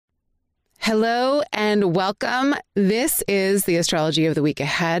Hello and welcome. This is the Astrology of the Week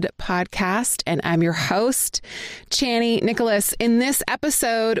Ahead podcast, and I'm your host, Chani Nicholas. In this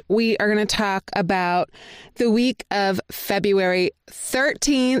episode, we are going to talk about the week of February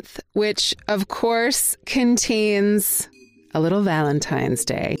 13th, which of course contains a little Valentine's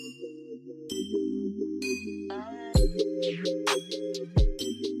Day.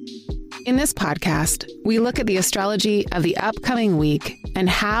 In this podcast, we look at the astrology of the upcoming week and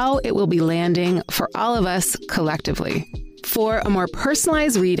how it will be landing for all of us collectively. For a more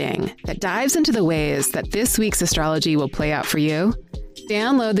personalized reading that dives into the ways that this week's astrology will play out for you,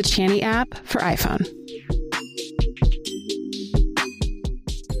 download the Chani app for iPhone.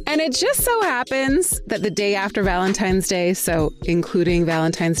 And it just so happens that the day after Valentine's Day, so including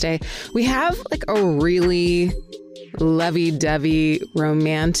Valentine's Day, we have like a really lovey-dovey,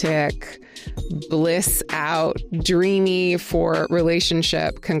 romantic, bliss out, dreamy for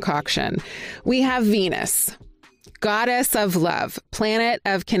relationship concoction. We have Venus, goddess of love, planet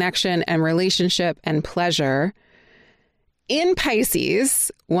of connection and relationship and pleasure, in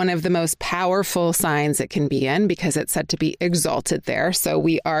Pisces, one of the most powerful signs it can be in because it's said to be exalted there. So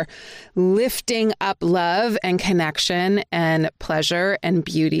we are lifting up love and connection and pleasure and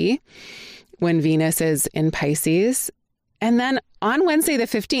beauty when Venus is in Pisces. And then on Wednesday the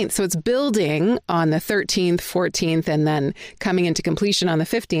 15th, so it's building on the 13th, 14th, and then coming into completion on the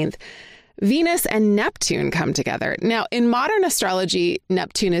 15th, Venus and Neptune come together. Now, in modern astrology,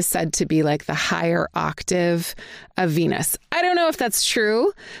 Neptune is said to be like the higher octave of Venus. I don't know if that's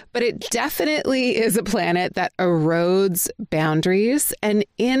true, but it definitely is a planet that erodes boundaries. And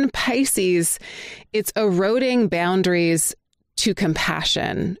in Pisces, it's eroding boundaries to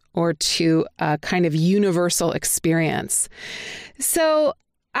compassion or to a kind of universal experience. So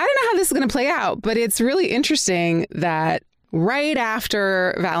I don't know how this is going to play out, but it's really interesting that right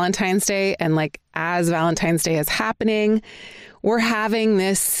after Valentine's Day and like as Valentine's Day is happening, we're having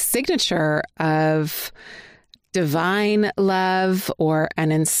this signature of divine love or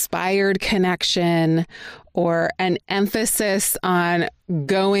an inspired connection or an emphasis on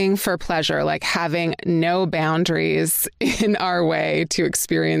going for pleasure, like having no boundaries in our way to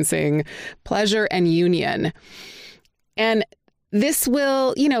experiencing pleasure and union. And this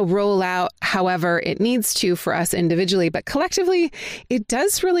will, roll out however it needs to for us individually, but collectively, it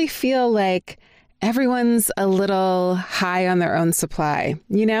does really feel like everyone's a little high on their own supply,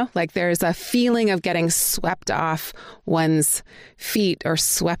 like there's a feeling of getting swept off one's feet or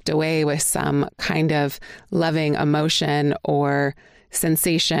swept away with some kind of loving emotion or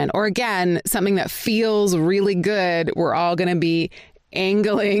sensation, or again, something that feels really good. We're all going to be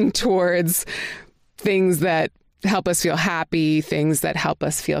angling towards things that help us feel happy, things that help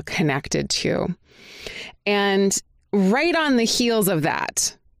us feel connected to. And right on the heels of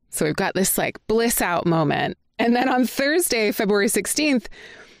that, so we've got this like bliss out moment. And then on Thursday, February 16th,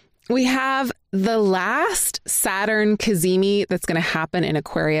 we have the last Saturn cazimi that's going to happen in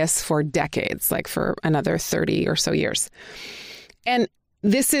Aquarius for decades, like for another 30 or so years. And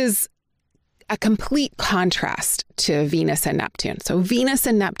this is a complete contrast to Venus and Neptune. So Venus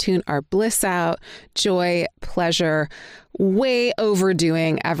and Neptune are bliss out, joy, pleasure, way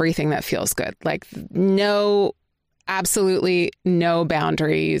overdoing everything that feels good. Like absolutely no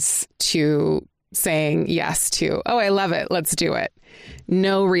boundaries to saying yes to, oh, I love it, let's do it.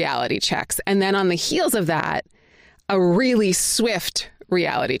 No reality checks. And then on the heels of that, a really swift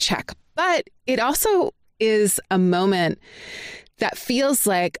reality check. But it also is a moment that feels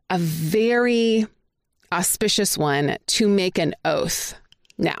like a very auspicious one to make an oath.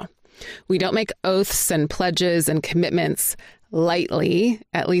 Now, we don't make oaths and pledges and commitments lightly,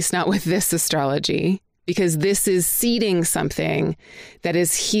 at least not with this astrology, because this is seeding something that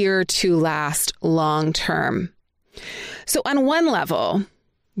is here to last long term. So on one level,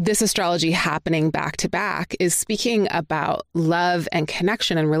 this astrology happening back to back is speaking about love and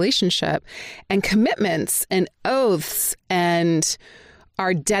connection and relationship and commitments and oaths and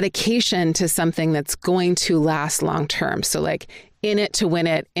our dedication to something that's going to last long term. So like in it to win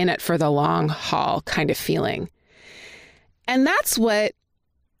it, in it for the long haul kind of feeling. And that's what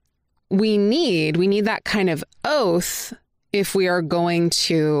we need. We need that kind of oath if we are going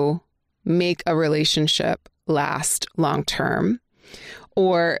to make a relationship last long term.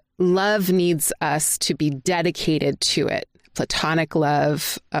 Or love needs us to be dedicated to it. Platonic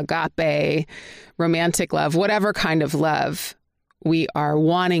love, agape, romantic love, whatever kind of love we are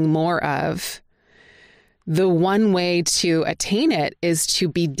wanting more of. The one way to attain it is to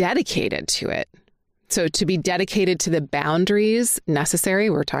be dedicated to it. So to be dedicated to the boundaries necessary,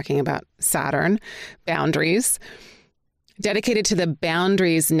 we're talking about Saturn, boundaries dedicated to the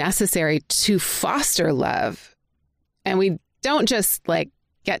boundaries necessary to foster love. And we don't just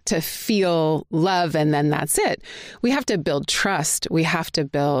get to feel love and then that's it. We have to build trust. We have to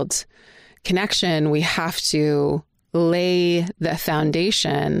build connection. We have to lay the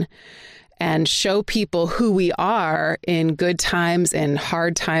foundation and show people who we are in good times, in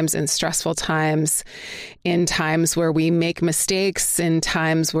hard times, in stressful times, in times where we make mistakes, in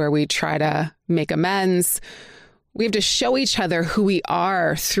times where we try to make amends. We have to show each other who we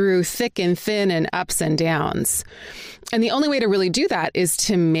are through thick and thin and ups and downs. And the only way to really do that is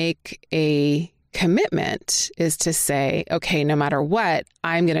to make a commitment, is to say, okay, no matter what,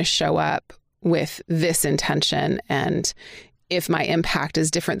 I'm going to show up with this intention. And if my impact is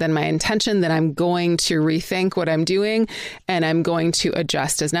different than my intention, then I'm going to rethink what I'm doing and I'm going to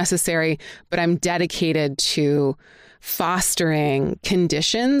adjust as necessary. But I'm dedicated to fostering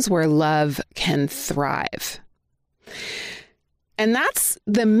conditions where love can thrive. And that's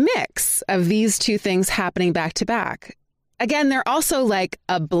the mix of these two things happening back to back. Again, they're also like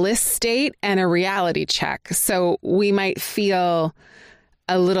a bliss state and a reality check. So we might feel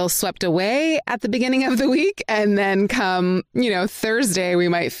a little swept away at the beginning of the week. And then come, Thursday, we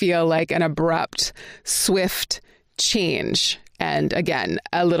might feel like an abrupt, swift change. And again,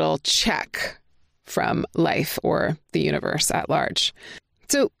 a little check from life or the universe at large.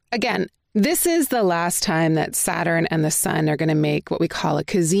 So again, this is the last time that Saturn and the Sun are going to make what we call a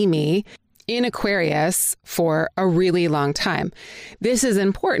cazimi in Aquarius for a really long time. This is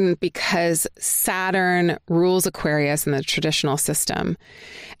important because Saturn rules Aquarius in the traditional system.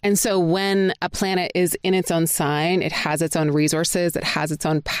 And so when a planet is in its own sign, it has its own resources, it has its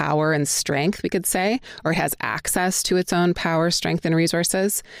own power and strength, we could say, or it has access to its own power, strength, and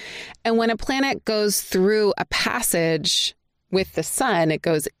resources. And when a planet goes through a passage with the sun, it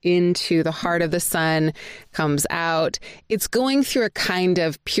goes into the heart of the sun, comes out. It's going through a kind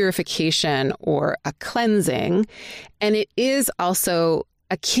of purification or a cleansing. And it is also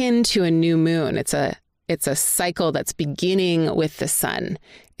akin to a new moon. It's a cycle that's beginning with the sun.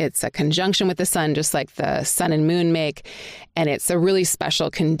 It's a conjunction with the sun, just like the sun and moon make. And it's a really special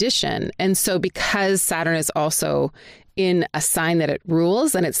condition. And so because Saturn is also in a sign that it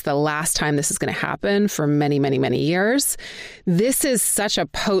rules, and it's the last time this is going to happen for many, many, many years, this is such a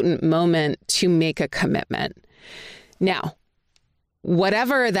potent moment to make a commitment. Now,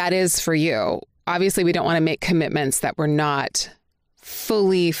 whatever that is for you, obviously we don't want to make commitments that we're not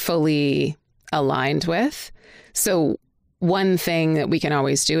fully aligned with. So one thing that we can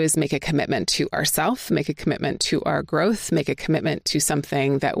always do is make a commitment to ourselves, make a commitment to our growth, make a commitment to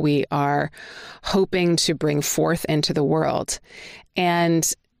something that we are hoping to bring forth into the world.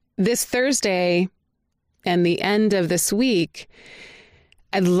 And this Thursday and the end of this week,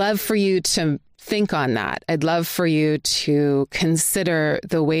 I'd love for you to think on that. I'd love for you to consider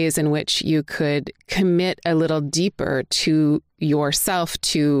the ways in which you could commit a little deeper to yourself,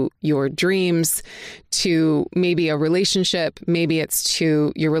 to your dreams, to maybe a relationship. Maybe it's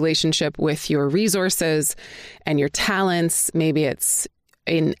to your relationship with your resources and your talents. Maybe it's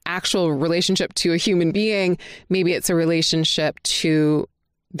an actual relationship to a human being. Maybe it's a relationship to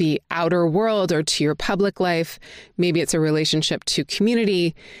the outer world or to your public life. Maybe it's a relationship to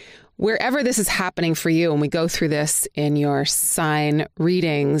community. Wherever this is happening for you, and we go through this in your sign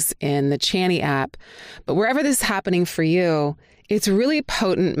readings in the Chani app, but wherever this is happening for you, it's really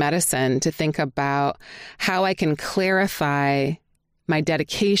potent medicine to think about how I can clarify my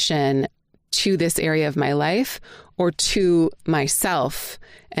dedication to this area of my life or to myself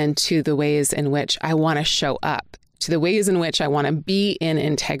and to the ways in which I want to show up, to the ways in which I want to be in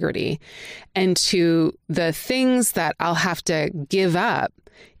integrity, and to the things that I'll have to give up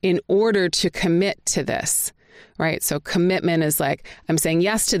in order to commit to this, right? So commitment is like, I'm saying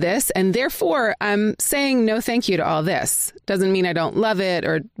yes to this, and therefore I'm saying no thank you to all this. Doesn't mean I don't love it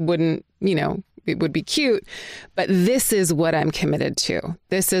or wouldn't, it would be cute, but this is what I'm committed to.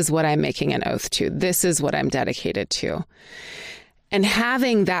 This is what I'm making an oath to. This is what I'm dedicated to. And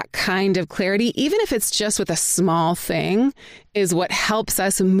having that kind of clarity, even if it's just with a small thing, is what helps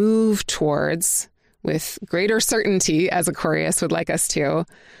us move towards, with greater certainty, as Aquarius would like us to,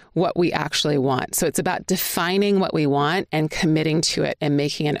 what we actually want. So it's about defining what we want and committing to it and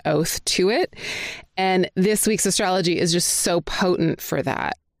making an oath to it. And this week's astrology is just so potent for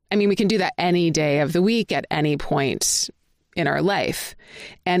that. I mean, we can do that any day of the week at any point in our life.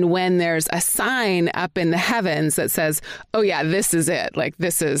 And when there's a sign up in the heavens that says, oh yeah, this is it. Like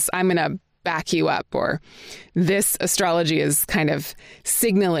I'm going to back you up, or this astrology is kind of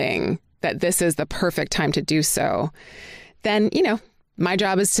signaling that this is the perfect time to do so, then, my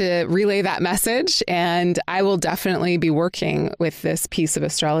job is to relay that message, and I will definitely be working with this piece of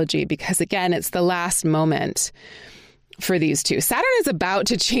astrology because, again, it's the last moment for these two. Saturn is about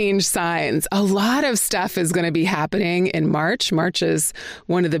to change signs. A lot of stuff is going to be happening in March. March is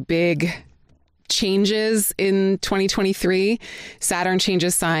one of the big changes in 2023. Saturn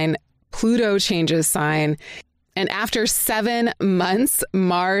changes sign, Pluto changes sign. And after 7 months,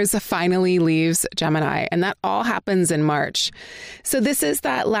 Mars finally leaves Gemini, and that all happens in March. So this is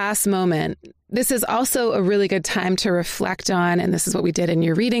that last moment. This is also a really good time to reflect on, and this is what we did in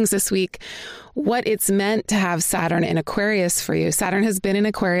your readings this week, what it's meant to have Saturn in Aquarius for you. Saturn has been in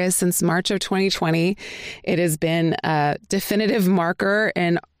Aquarius since March of 2020. It has been a definitive marker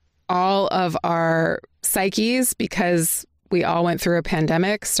in all of our psyches because we all went through a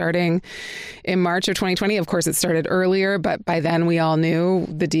pandemic starting in March of 2020. Of course, it started earlier, but by then we all knew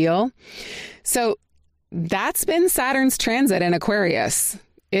the deal. So that's been Saturn's transit in Aquarius.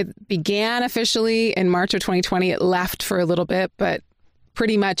 It began officially in March of 2020. It left for a little bit, but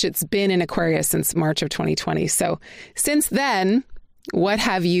pretty much it's been in Aquarius since March of 2020. So since then, what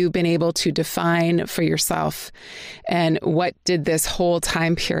have you been able to define for yourself? And what did this whole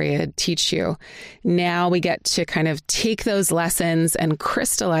time period teach you? Now we get to kind of take those lessons and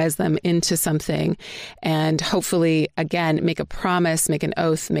crystallize them into something and hopefully, again, make a promise, make an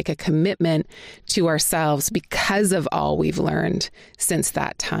oath, make a commitment to ourselves because of all we've learned since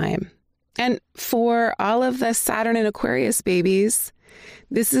that time. And for all of the Saturn and Aquarius babies,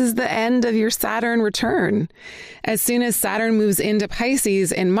 this is the end of your Saturn return. As soon as Saturn moves into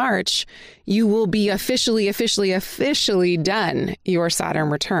Pisces in March, you will be officially done your Saturn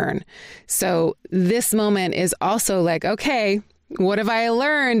return. So this moment is also like, okay, what have I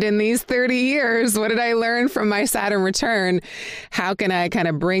learned in these 30 years? What did I learn from my Saturn return? How can I kind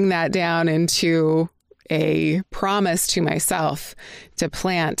of bring that down into a promise to myself to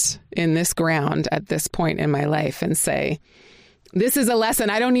plant in this ground at this point in my life and say, this is a lesson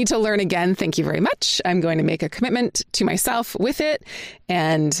I don't need to learn again. Thank you very much. I'm going to make a commitment to myself with it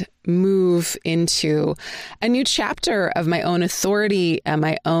and move into a new chapter of my own authority and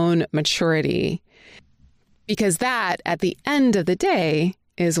my own maturity. Because that, at the end of the day,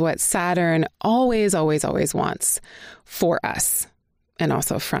 is what Saturn always wants for us and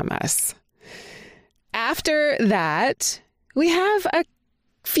also from us. After that, we have a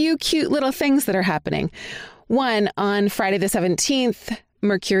few cute little things that are happening. One, on Friday the 17th,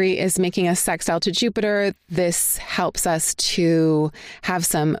 Mercury is making a sextile to Jupiter. This helps us to have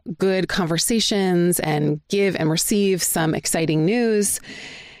some good conversations and give and receive some exciting news,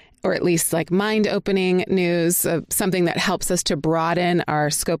 or at least like mind-opening news, something that helps us to broaden our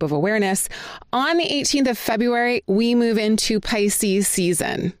scope of awareness. On the 18th of February, we move into Pisces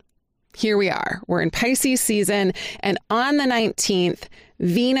season. Here we are. We're in Pisces season, and on the 19th,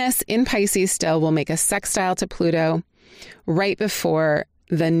 Venus in Pisces still will make a sextile to Pluto right before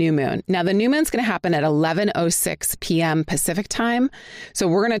the new moon. Now, the new moon's going to happen at 11:06 p.m. Pacific time. So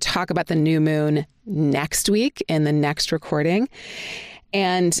we're going to talk about the new moon next week in the next recording.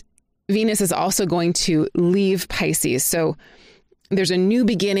 And Venus is also going to leave Pisces. So there's a new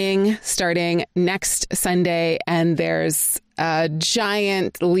beginning starting next Sunday, and there's a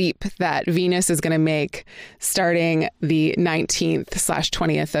giant leap that Venus is going to make starting the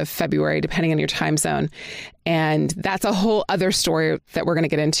 19th/20th of February, depending on your time zone. And that's a whole other story that we're going to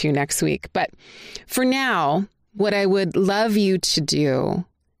get into next week. But for now, what I would love you to do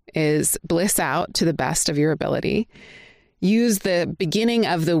is bliss out to the best of your ability. Use the beginning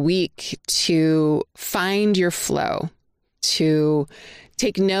of the week to find your flow, to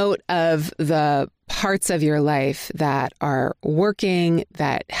take note of the parts of your life that are working,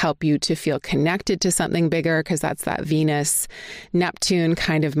 that help you to feel connected to something bigger, because that's that Venus, Neptune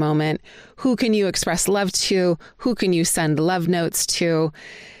kind of moment. Who can you express love to? Who can you send love notes to?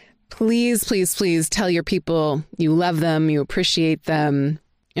 Please, please, please tell your people you love them, you appreciate them.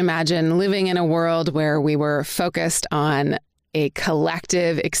 Imagine living in a world where we were focused on a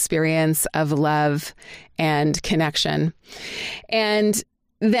collective experience of love and connection. And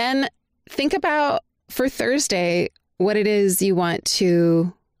then think about for Thursday what it is you want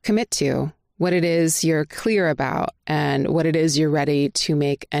to commit to, what it is you're clear about, and what it is you're ready to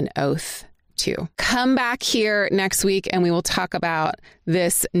make an oath to. Come back here next week and we will talk about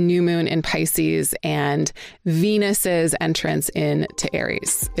this new moon in Pisces and Venus's entrance into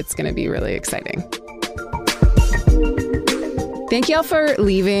Aries. It's going to be really exciting. Thank y'all for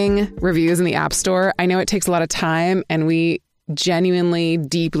leaving reviews in the App Store. I know it takes a lot of time and we genuinely,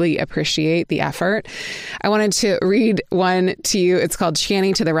 deeply appreciate the effort. I wanted to read one to you. It's called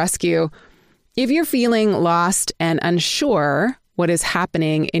Channing to the Rescue. If you're feeling lost and unsure what is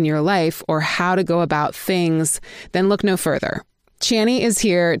happening in your life or how to go about things, then look no further. Chani is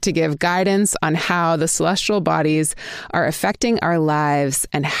here to give guidance on how the celestial bodies are affecting our lives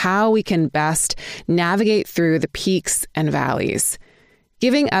and how we can best navigate through the peaks and valleys,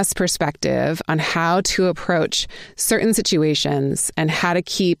 giving us perspective on how to approach certain situations and how to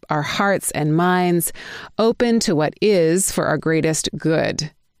keep our hearts and minds open to what is for our greatest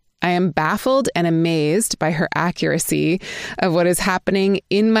good. I am baffled and amazed by her accuracy of what is happening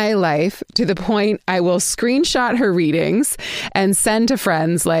in my life, to the point I will screenshot her readings and send to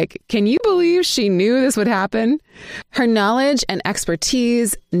friends like, can you believe she knew this would happen? Her knowledge and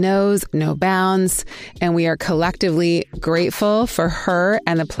expertise knows no bounds, and we are collectively grateful for her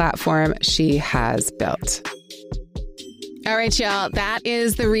and the platform she has built. All right, y'all, that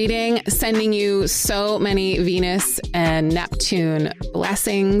is the reading. Sending you so many Venus and Neptune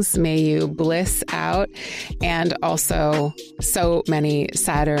blessings. May you bliss out. And also so many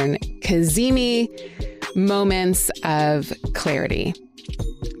Saturn Cazimi moments of clarity.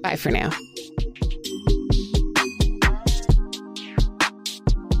 Bye for now.